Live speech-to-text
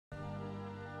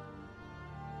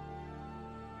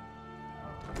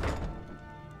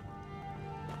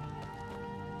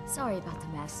Sorry about the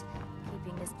mess.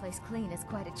 Keeping this place clean is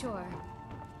quite a chore.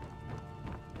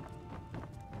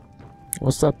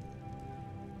 What's up?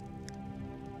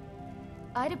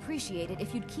 I'd appreciate it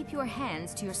if you'd keep your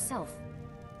hands to yourself.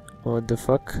 What the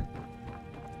fuck?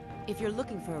 If you're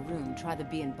looking for a room, try the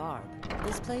Bee and Barb.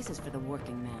 This place is for the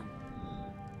working man.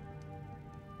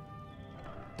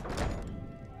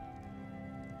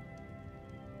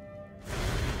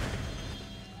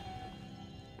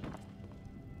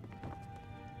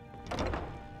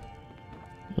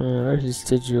 Where's the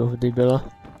statue of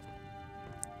Dibella?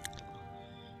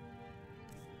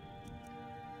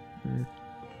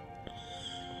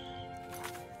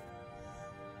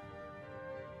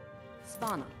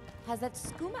 Svana, has that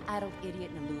skooma-addled idiot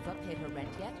Naluva paid her rent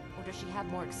yet? Or does she have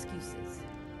more excuses?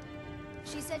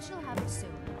 She said she'll have it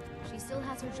soon. She still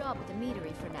has her job at the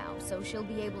meadery for now, so she'll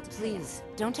be able to pay us. Please,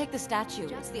 don't take the statue.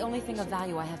 It's the only thing of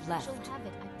value I have left. She'll have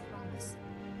it, I promise.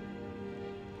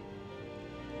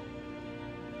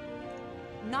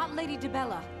 Not Lady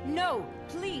Dibella. No!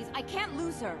 Please, I can't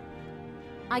lose her!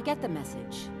 I get the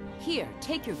message. Here,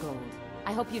 take your gold.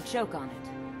 I hope you choke on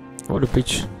it. What a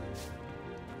bitch.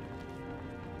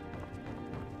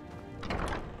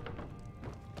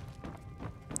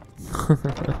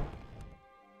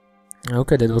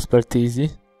 Okay, that was pretty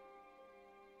easy.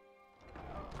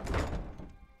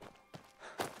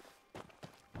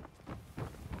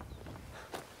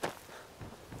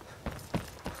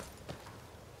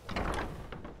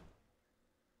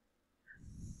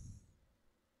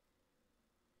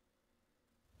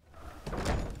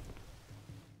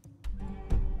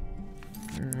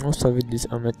 Also with these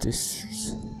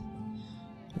amethysts,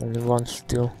 only one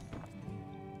still.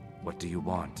 What do you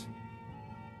want?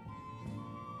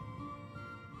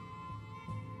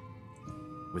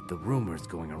 With the rumors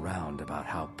going around about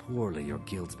how poorly your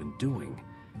guild's been doing,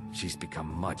 she's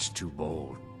become much too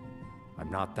bold.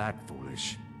 I'm not that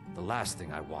foolish. The last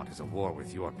thing I want is a war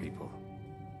with your people.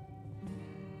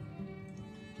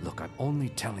 Look, I'm only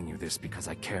telling you this because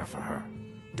I care for her.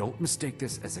 Don't mistake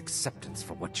this as acceptance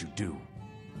for what you do.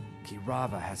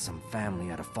 Kirava has some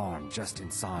family at a farm just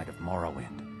inside of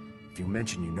Morrowind. If you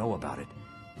mention you know about it,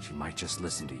 she might just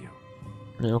listen to you.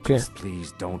 Okay. Just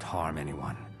please don't harm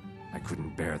anyone. I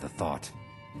couldn't bear the thought.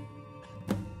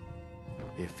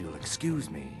 If you'll excuse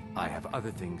me, I have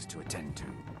other things to attend to.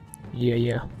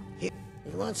 Yeah. You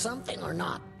want something or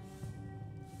not?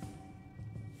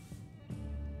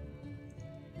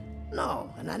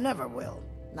 No, and I never will.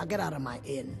 Now get out of my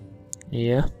inn.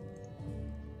 Yeah.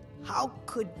 How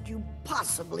could you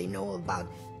possibly know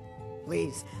about...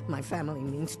 Please, my family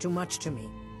means too much to me.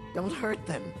 Don't hurt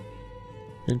them.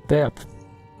 And pay up.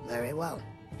 Very well.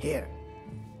 Here.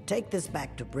 Take this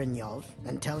back to Brynjolf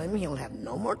and tell him he'll have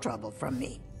no more trouble from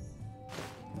me.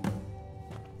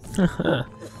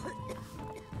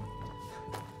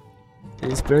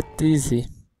 It's pretty easy.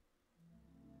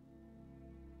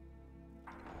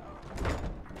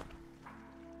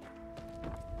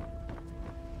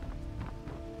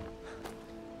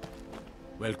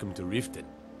 Welcome to Riften,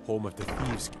 home of the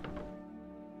Thieves Guild.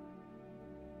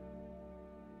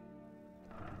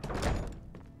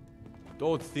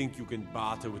 Don't think you can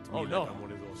barter with me like I'm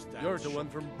one of those damn You're the one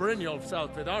from Brynjolf's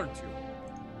outfit, aren't you?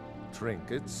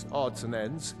 Trinkets, odds and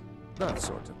ends, that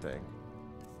sort of thing.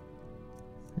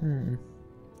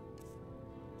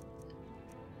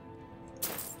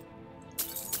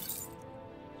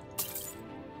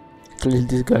 At least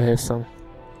this guy has some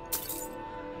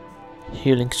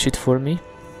healing shit for me.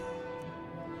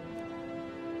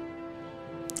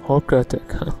 Hulk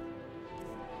attack, huh?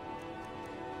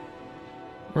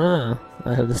 Ah,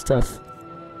 I have the stuff.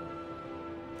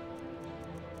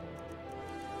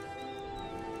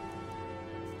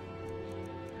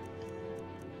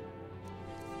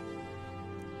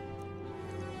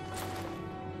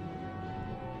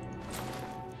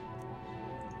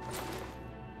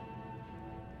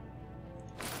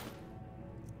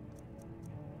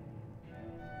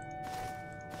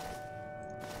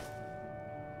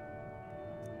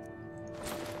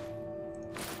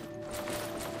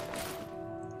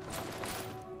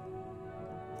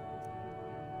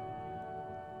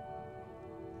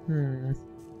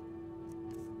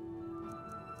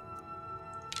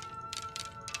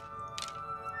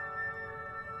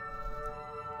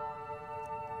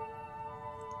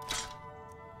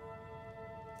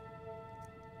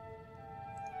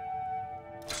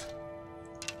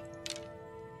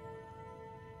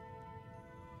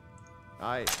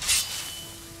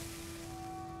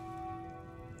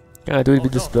 Can I do it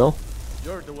with this spell?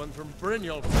 You're the one from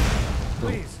Brynjolf.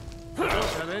 Please, I don't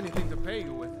have anything to pay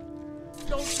you with.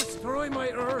 Don't destroy my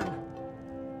urn.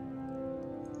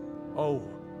 Oh,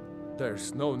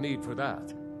 there's no need for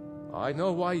that. I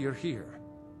know why you're here.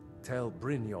 Tell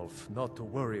Brynjolf not to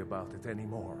worry about it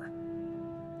anymore.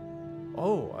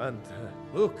 Oh, and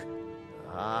look,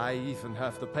 I even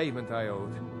have the payment I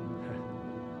owed.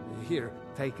 Here,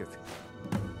 take it.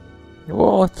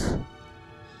 What?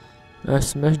 I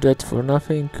smashed that for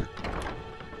nothing.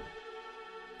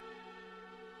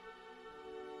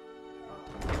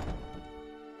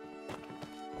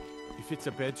 If it's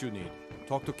a bed you need,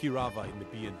 talk to Kirava in the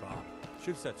B&Bar.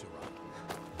 She'll set you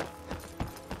right.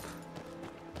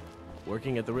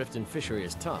 Working at the Riften fishery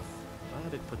is tough,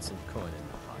 but it puts some coin in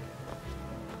the pocket.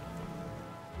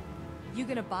 You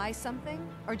gonna buy something?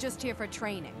 Or just here for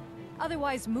training?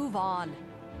 Otherwise, move on.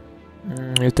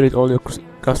 You treat all your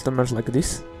customers like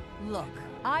this? Look,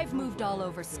 I've moved all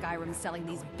over Skyrim selling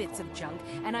these bits of junk,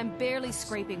 and I'm barely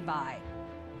scraping by.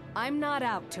 I'm not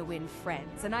out to win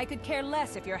friends, and I could care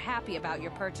less if you're happy about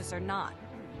your purchase or not.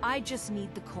 I just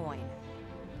need the coin.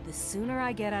 The sooner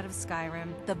I get out of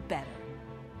Skyrim, the better.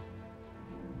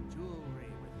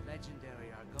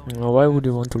 Why would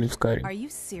you want to leave Skyrim? Are you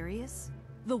serious?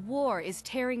 The war is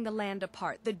tearing the land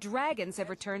apart. The dragons have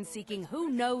returned seeking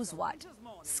who knows what.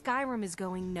 Skyrim is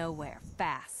going nowhere,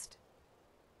 fast.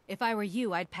 If I were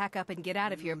you, I'd pack up and get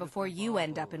out of here before you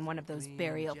end up in one of those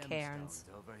burial cairns.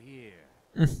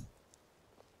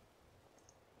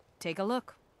 Take a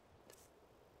look.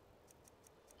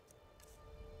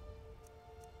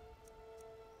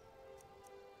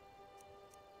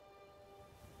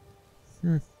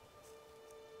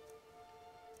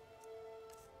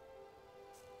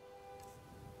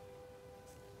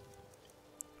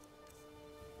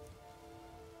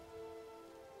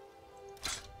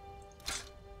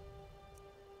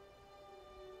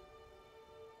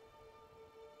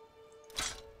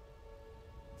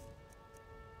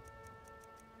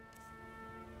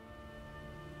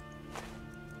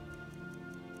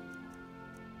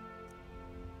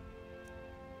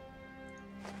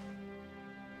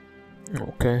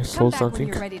 Okay, Come sold back something.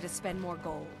 when you're ready to spend more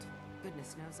gold.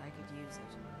 Goodness knows I could use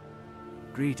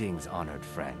it. Greetings, honored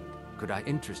friend. Could I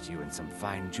interest you in some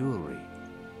fine jewelry?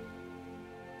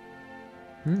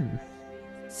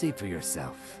 See for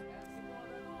yourself.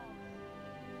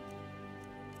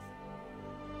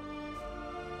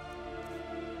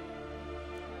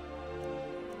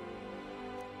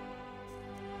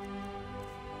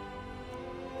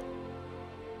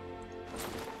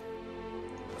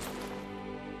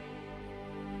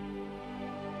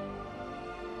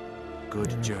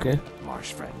 Good journey,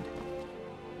 marsh friend.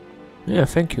 Yeah,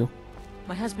 thank you.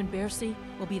 My husband Bercy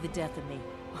will be the death of me.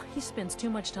 He spends too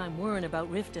much time worrying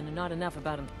about Riften and not enough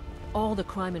about him. All the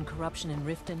crime and corruption in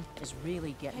Riften is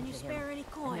really getting Can you to spare him. any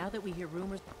coin? And now that we hear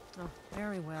rumors, oh,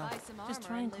 very well. Buy some Just armor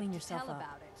try and and clean live to yourself tell up.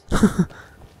 about it.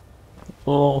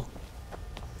 Oh,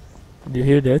 did you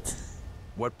hear that?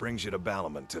 What brings you to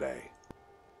Balamon today?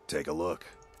 Take a look.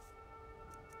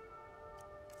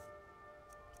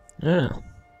 Yeah.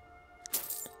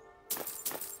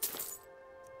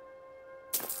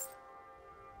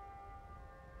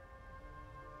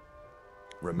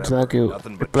 Remember, like you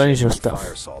nothing but replenish your genuine stuff.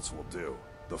 fire salts will do.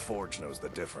 The Forge knows the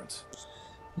difference.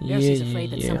 Yeah, Bercy's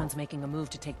afraid that yeah. someone's making a move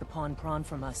to take the pawn prawn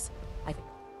from us.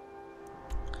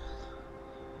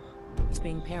 It's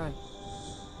being parent.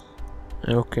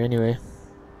 Okay, anyway.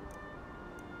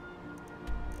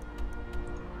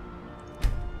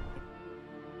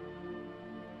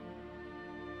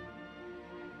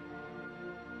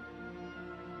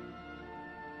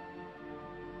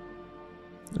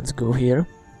 Let's go here.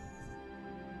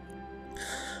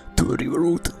 To the river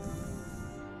route.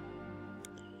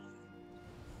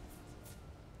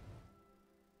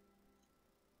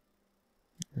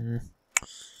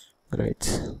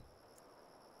 Great.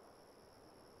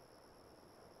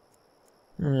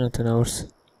 10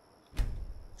 hours.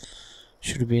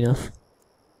 Should be enough.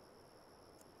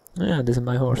 Yeah, this is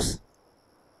my horse.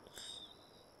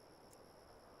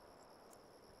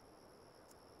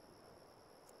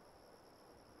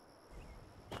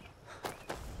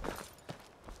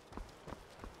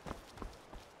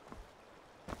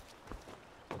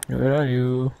 Where are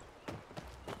you?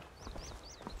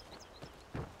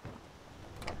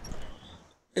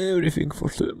 Everything for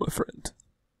sale, my friend.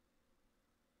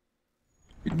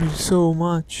 It means so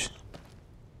much.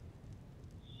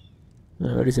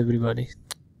 Where is everybody?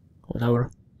 1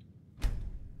 hour.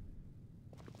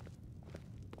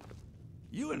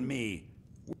 You and me.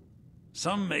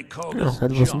 Some may call Oh, this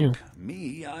that was junk. new.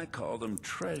 Me, I call them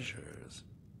treasures.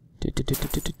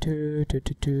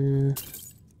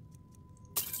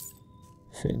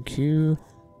 Thank you.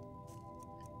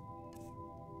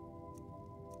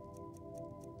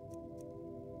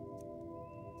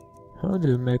 How do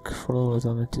you make flawless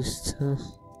amethyst?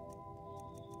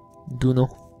 Duno.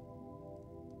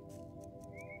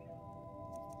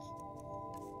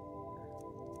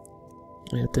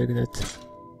 Yeah, take that.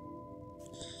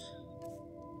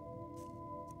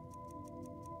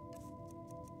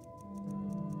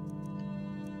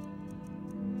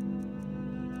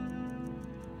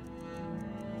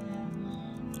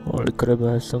 Holy crap,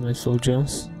 I have so many soul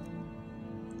gems.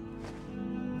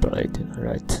 Paladin,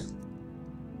 right.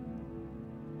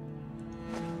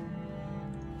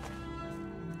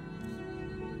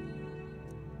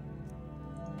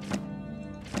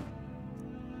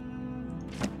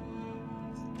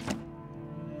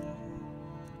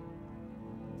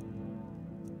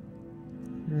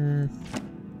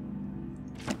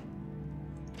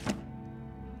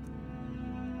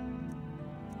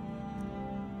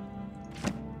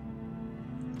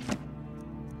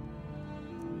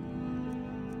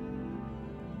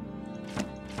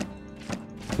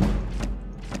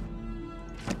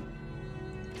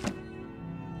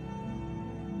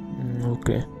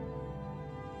 Okay.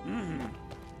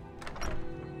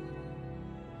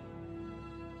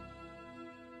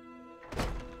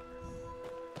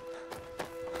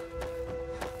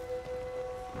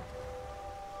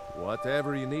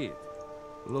 Whatever you need.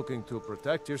 Looking to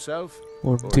protect yourself?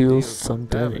 Or deal some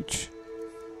damage.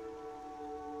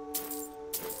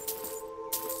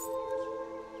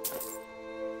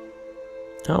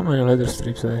 How many leather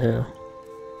strips I have?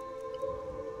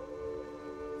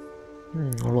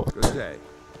 A lot. Good day.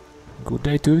 Good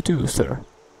day to you too, sir.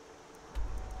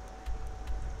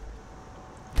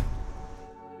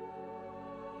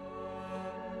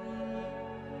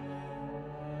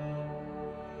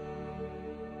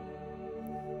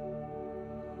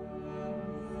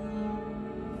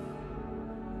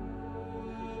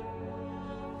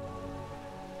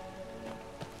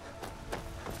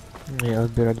 Yeah, I'll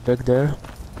be right back there.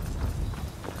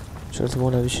 Just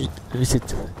wanna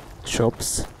visit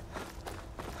shops.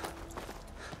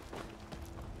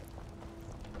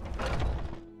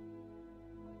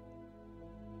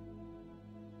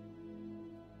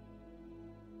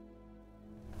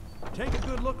 Take a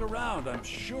good look around. I'm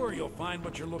sure you'll find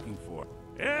what you're looking for.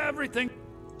 Everything.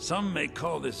 Some may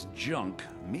call this junk.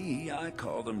 Me, I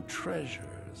call them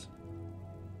treasures.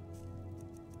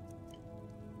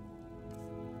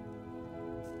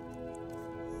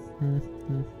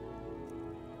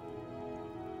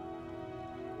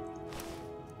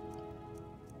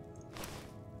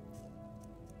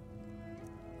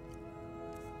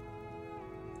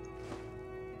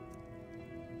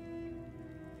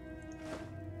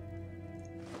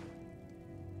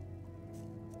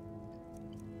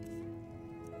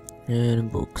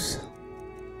 And books.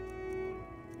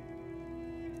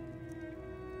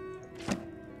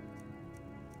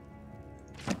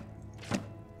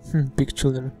 Big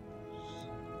children.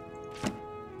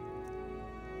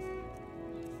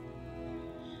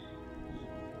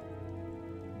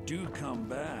 Do come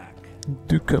back.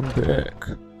 Do come back.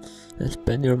 And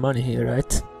spend your money here,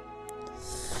 right?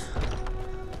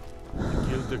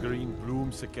 Kill the green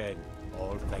blooms again.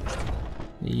 All thanks to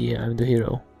you. Yeah, I'm the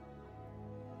hero.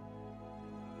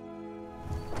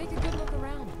 Take a good look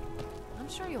around. I'm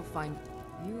sure you'll find...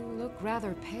 You look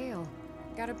rather pale.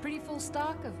 Got a pretty full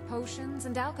stock of potions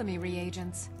and alchemy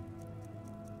reagents.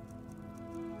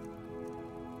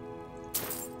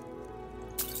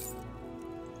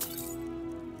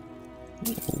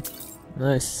 Ooh,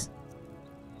 nice.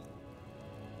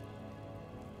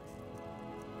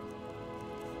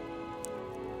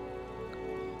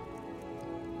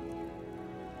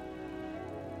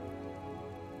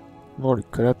 Holy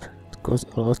crap, it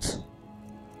costs a lot.